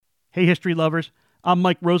Hey, history lovers. I'm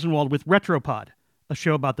Mike Rosenwald with Retropod, a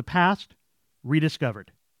show about the past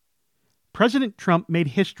rediscovered. President Trump made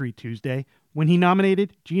history Tuesday when he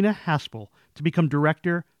nominated Gina Haspel to become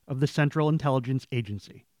director of the Central Intelligence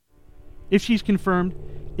Agency. If she's confirmed,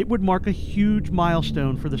 it would mark a huge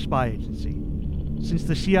milestone for the spy agency. Since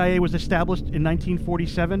the CIA was established in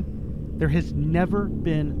 1947, there has never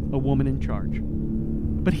been a woman in charge.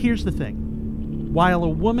 But here's the thing. While a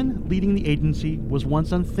woman leading the agency was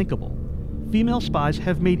once unthinkable, female spies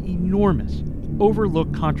have made enormous,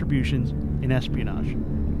 overlooked contributions in espionage.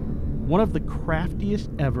 One of the craftiest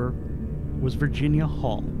ever was Virginia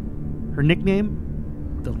Hall. Her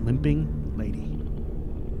nickname, the Limping Lady.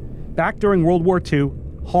 Back during World War II,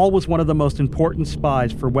 Hall was one of the most important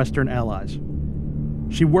spies for Western allies.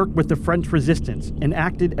 She worked with the French resistance and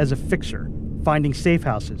acted as a fixer, finding safe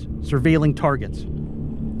houses, surveilling targets.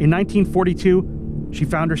 In 1942, she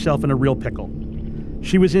found herself in a real pickle.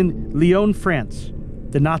 She was in Lyon, France.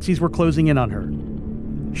 The Nazis were closing in on her.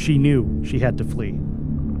 She knew she had to flee.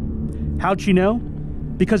 How'd she know?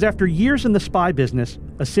 Because after years in the spy business,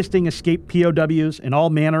 assisting escaped POWs and all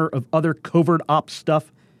manner of other covert ops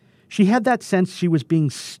stuff, she had that sense she was being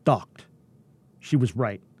stalked. She was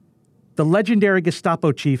right. The legendary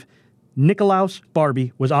Gestapo chief, Nikolaus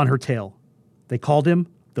Barbie, was on her tail. They called him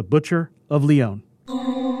the Butcher of Lyon.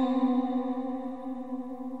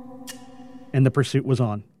 And the pursuit was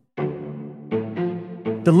on.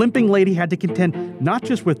 The Limping Lady had to contend not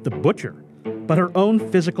just with the Butcher, but her own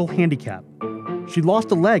physical handicap. She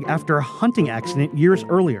lost a leg after a hunting accident years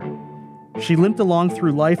earlier. She limped along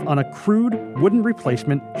through life on a crude wooden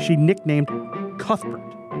replacement she nicknamed Cuthbert.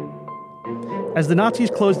 As the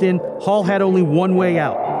Nazis closed in, Hall had only one way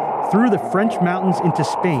out, through the French mountains into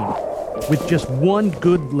Spain, with just one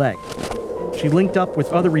good leg. She linked up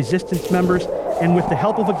with other resistance members, and with the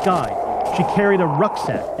help of a guide, she carried a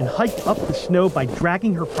rucksack and hiked up the snow by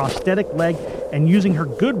dragging her prosthetic leg and using her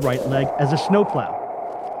good right leg as a snowplow.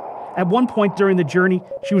 At one point during the journey,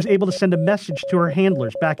 she was able to send a message to her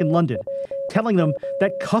handlers back in London, telling them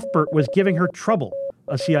that Cuthbert was giving her trouble,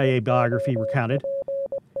 a CIA biography recounted.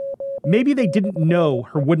 Maybe they didn't know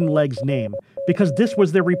her wooden leg's name, because this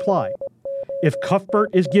was their reply. If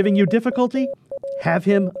Cuthbert is giving you difficulty, have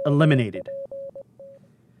him eliminated.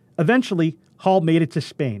 Eventually, Hall made it to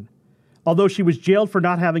Spain. Although she was jailed for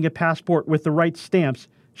not having a passport with the right stamps,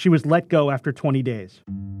 she was let go after 20 days.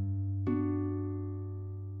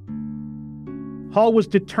 Hall was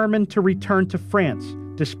determined to return to France,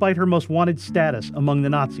 despite her most wanted status among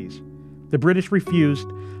the Nazis. The British refused,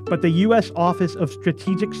 but the U.S. Office of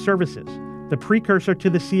Strategic Services, the precursor to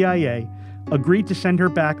the CIA, agreed to send her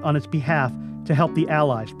back on its behalf to help the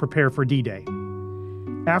Allies prepare for D-Day.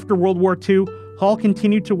 After World War II, Hall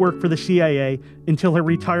continued to work for the CIA until her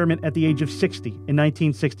retirement at the age of 60 in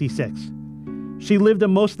 1966. She lived a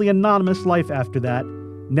mostly anonymous life after that,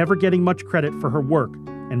 never getting much credit for her work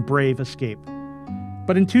and brave escape.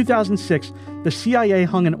 But in 2006, the CIA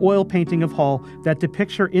hung an oil painting of Hall that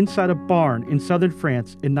depicts her inside a barn in southern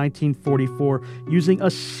France in 1944 using a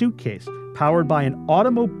suitcase powered by an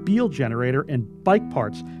automobile generator and bike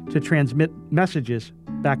parts to transmit messages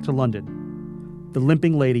back to London. The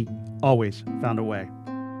Limping Lady always found a way.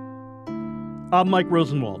 I'm Mike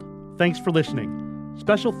Rosenwald. Thanks for listening.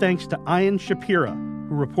 Special thanks to Ian Shapira,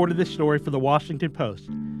 who reported this story for the Washington Post.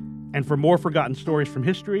 And for more forgotten stories from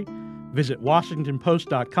history, visit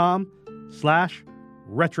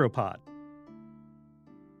WashingtonPost.com/retropod.